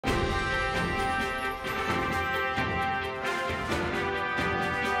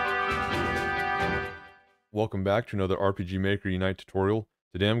Welcome back to another RPG Maker Unite tutorial.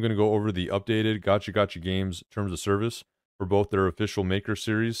 Today I'm going to go over the updated Gacha Games Terms of Service for both their official Maker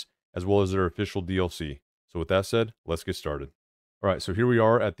series as well as their official DLC. So with that said, let's get started. Alright, so here we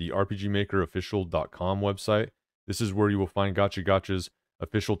are at the RPGMakerOfficial.com website. This is where you will find Gacha's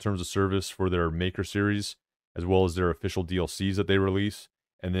official Terms of Service for their Maker series as well as their official DLCs that they release,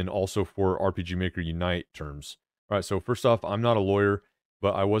 and then also for RPG Maker Unite terms. Alright, so first off, I'm not a lawyer,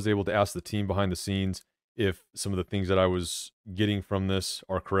 but I was able to ask the team behind the scenes if some of the things that I was getting from this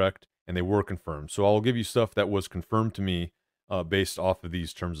are correct, and they were confirmed. So I'll give you stuff that was confirmed to me based off of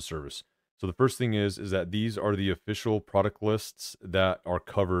these terms of service. So the first thing is that these are the official product lists that are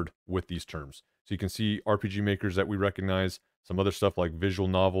covered with these terms. So you can see RPG makers that we recognize, some other stuff like visual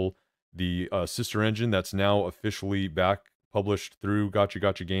novel, the sister engine that's now officially back published through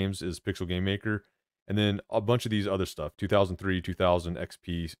Gacha Games is Pixel Game Maker, and then a bunch of these other stuff, 2003, 2000,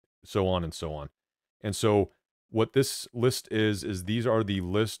 XP, so on and so on. And so what this list is these are the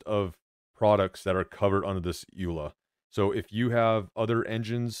list of products that are covered under this EULA. So if you have other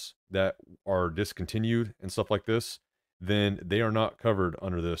engines that are discontinued and stuff like this, then they are not covered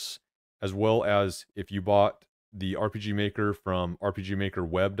under this, as well as if you bought the RPG Maker from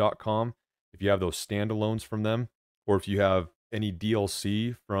rpgmakerweb.com, if you have those standalones from them, or if you have any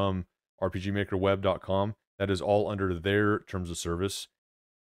DLC from rpgmakerweb.com, that is all under their terms of service.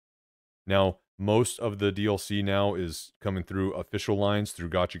 Now, most of the DLC now is coming through official lines through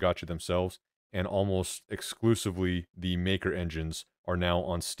Gacha themselves, and almost exclusively the Maker engines are now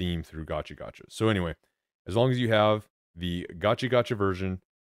on Steam through Gacha. So anyway, as long as you have the Gacha version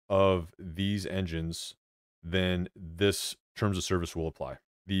of these engines, then this terms of service will apply.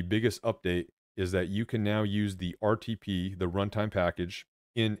 The biggest update is that you can now use the RTP, the runtime package,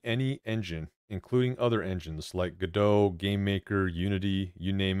 in any engine, including other engines like Godot, Game Maker, Unity,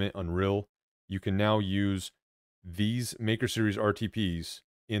 you name it, Unreal. You can now use these Maker Series RTPs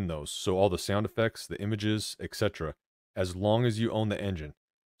in those. So all the sound effects, the images, etc., as long as you own the engine.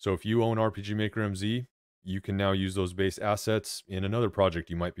 So if you own RPG Maker MZ, you can now use those base assets in another project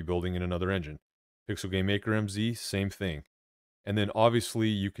you might be building in another engine. Pixel Game Maker MZ, same thing. And then obviously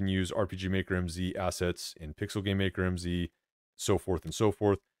you can use RPG Maker MZ assets in Pixel Game Maker MZ, so forth and so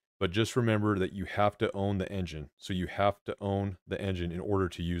forth. But just remember that you have to own the engine. So you have to own the engine in order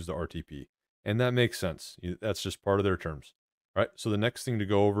to use the RTP. And that makes sense. That's just part of their terms. All right, so the next thing to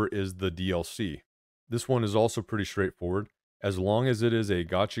go over is the DLC. This one is also pretty straightforward. As long as it is a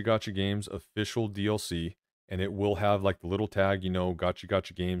Gacha Games official DLC, and it will have like the little tag,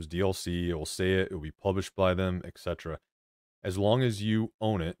 Gacha Games DLC, it will say it will be published by them, etc. As long as you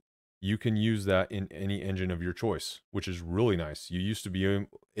own it, you can use that in any engine of your choice, which is really nice. You used to be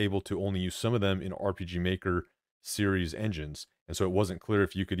able to only use some of them in RPG Maker series engines, and so it wasn't clear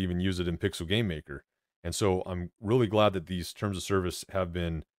if you could even use it in Pixel Game Maker. And so I'm really glad that these terms of service have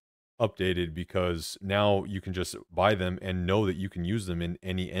been updated, because now you can just buy them and know that you can use them in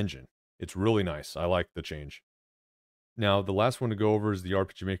any engine. It's really nice. I like the change. Now, the last one to go over is the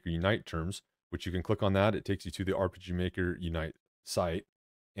RPG Maker Unite terms, which you can click on that. It takes you to the RPG Maker Unite site,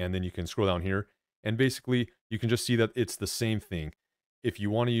 and then you can scroll down here, and basically you can just see that it's the same thing. If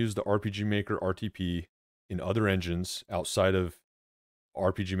you want to use the RPG Maker RTP in other engines outside of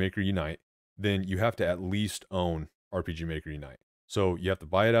RPG Maker Unite, then you have to at least own RPG Maker Unite. So you have to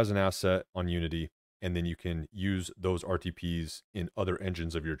buy it as an asset on Unity, and then you can use those RTPs in other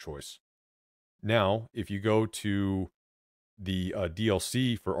engines of your choice. Now, if you go to the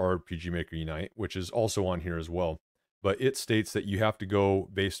DLC for RPG Maker Unite, which is also on here as well, but it states that you have to go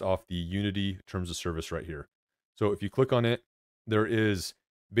based off the Unity terms of service right here. So if you click on it, there is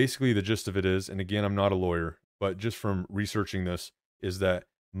basically the gist of it is, and again, I'm not a lawyer, but just from researching this, is that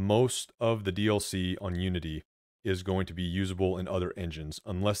most of the DLC on Unity is going to be usable in other engines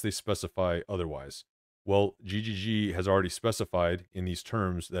unless they specify otherwise. Well, GGG has already specified in these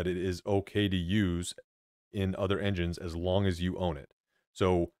terms that it is okay to use in other engines as long as you own it.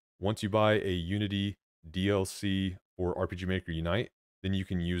 So once you buy a Unity DLC for RPG Maker Unite, then you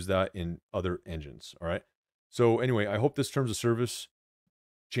can use that in other engines. All right. So anyway, I hope this terms of service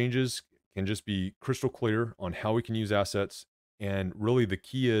changes can just be crystal clear on how we can use assets. And really the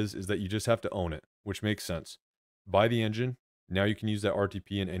key is that you just have to own it, which makes sense. Buy the engine. Now you can use that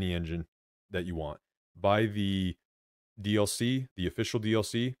RTP in any engine that you want. Buy the DLC, the official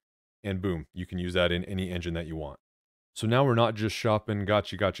DLC, and boom, you can use that in any engine that you want. So now we're not just shopping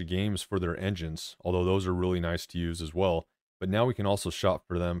Gacha Games for their engines, although those are really nice to use as well, but now we can also shop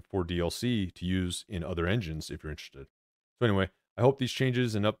for them for DLC to use in other engines if you're interested. So anyway, I hope these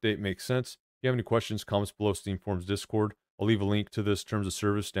changes and update make sense. If you have any questions, comments below, Steam Forums Discord. I'll leave a link to this terms of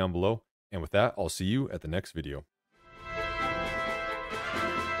service down below. And with that, I'll see you at the next video.